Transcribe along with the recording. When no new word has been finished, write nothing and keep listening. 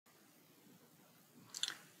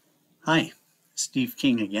Hi, Steve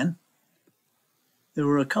King again. There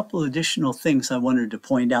were a couple additional things I wanted to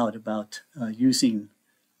point out about using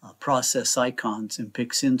process icons in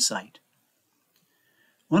PixInsight.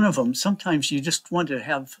 One of them, sometimes you just want to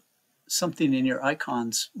have something in your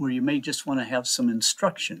icons where you may just want to have some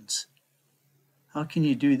instructions. How can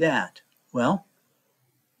you do that? Well,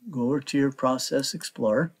 go over to your Process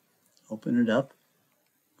Explorer, open it up,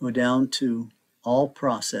 go down to All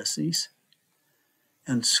Processes,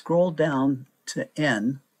 and scroll down to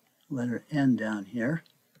N, letter N down here,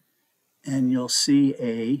 and you'll see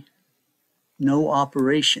a no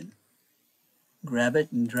operation. Grab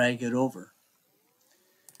it and drag it over.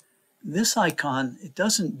 This icon, it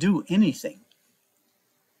doesn't do anything,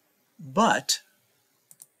 but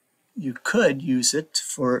you could use it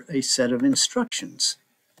for a set of instructions.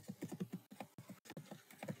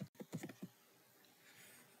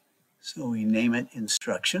 So we name it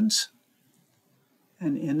instructions.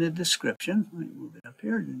 And in the description, let me move it up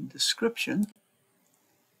here, in description,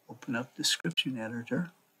 open up description editor.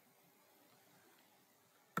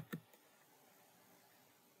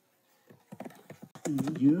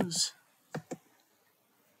 And use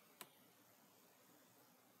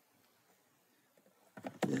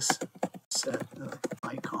this set of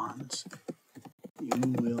icons.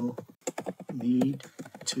 You will need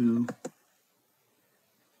to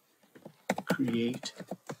create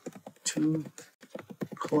two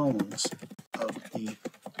clones of the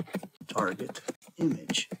target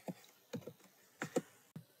image.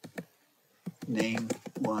 Name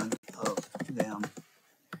one of them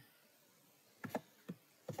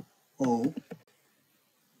O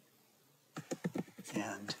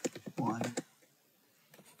and one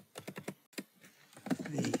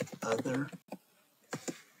the other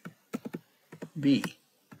B.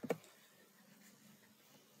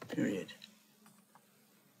 Period.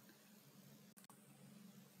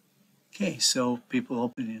 Okay, so people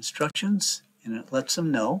open the instructions and it lets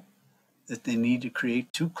them know that they need to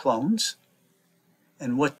create two clones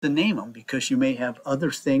and what to name them, because you may have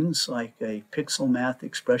other things like a pixel math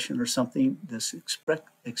expression or something that's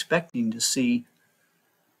expecting to see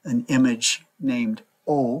an image named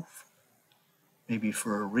O, maybe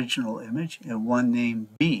for original image, and one named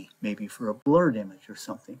B, maybe for a blurred image or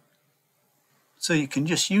something. So you can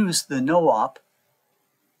just use the no-op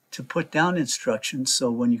to put down instructions, so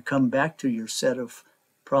when you come back to your set of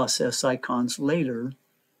process icons later,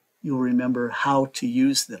 you'll remember how to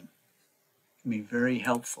use them. It can be very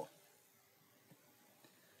helpful.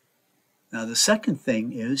 Now the second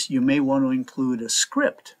thing is you may want to include a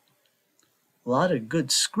script. A lot of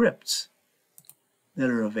good scripts that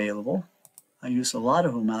are available. I use a lot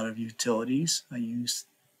of them out of utilities. I use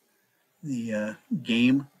the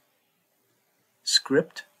game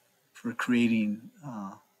script for creating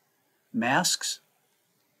masks.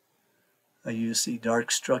 I use the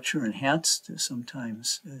dark structure enhance to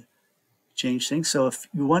sometimes change things. So if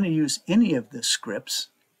you want to use any of the scripts,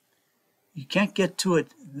 you can't get to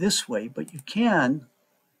it this way, but you can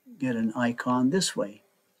get an icon this way.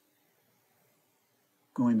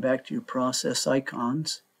 Going back to your process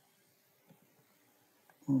icons,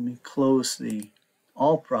 let me close the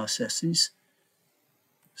all processes.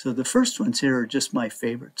 So the first ones here are just my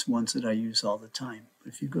favorites, ones that I use all the time.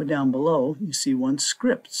 If you go down below, you see one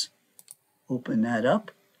scripts. Open that up.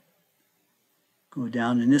 Go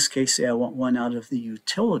down, in this case, say I want one out of the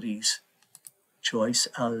utilities choice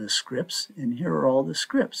out of the scripts, and here are all the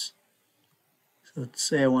scripts. So let's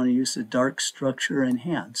say I want to use the dark structure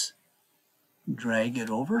enhance. Drag it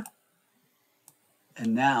over,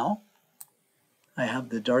 and now I have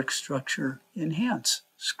the dark structure enhance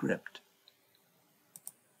script.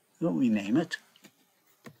 So we name it.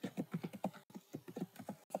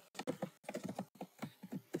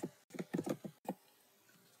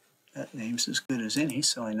 That name's as good as any,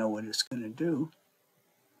 so I know what it's going to do.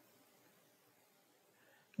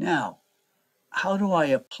 Now, how do I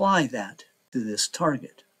apply that to this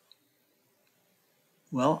target?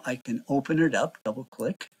 Well, I can open it up, double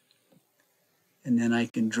click, and then I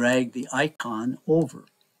can drag the icon over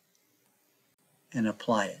and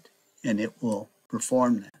apply it, and it will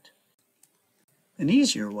perform that. An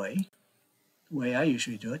easier way, the way I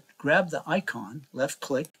usually do it, grab the icon, left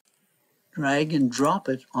click, drag and drop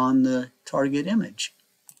it on the target image.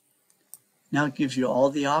 Now it gives you all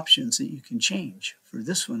the options that you can change. For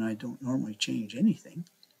this one, I don't normally change anything.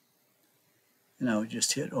 And I would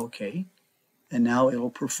just hit OK. And now it'll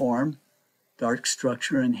perform dark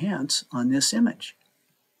structure enhance on this image.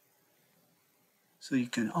 So you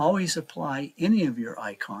can always apply any of your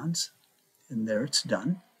icons, and there it's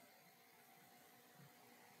done.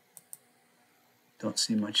 Don't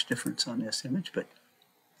see much difference on this image, but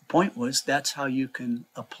point was that's how you can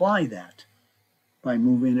apply that, by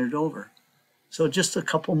moving it over. So just a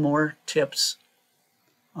couple more tips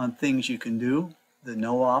on things you can do. The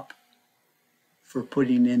no-op for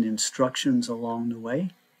putting in instructions along the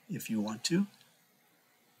way if you want to,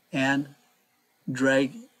 and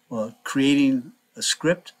creating a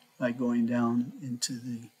script by going down into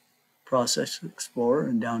the Process Explorer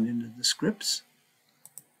and down into the scripts,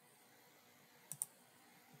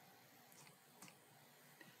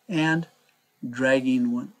 and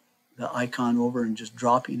dragging the icon over and just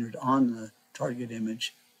dropping it on the target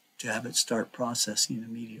image to have it start processing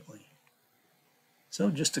immediately. So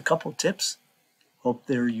just a couple tips. Hope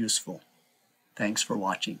they're useful. Thanks for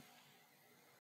watching.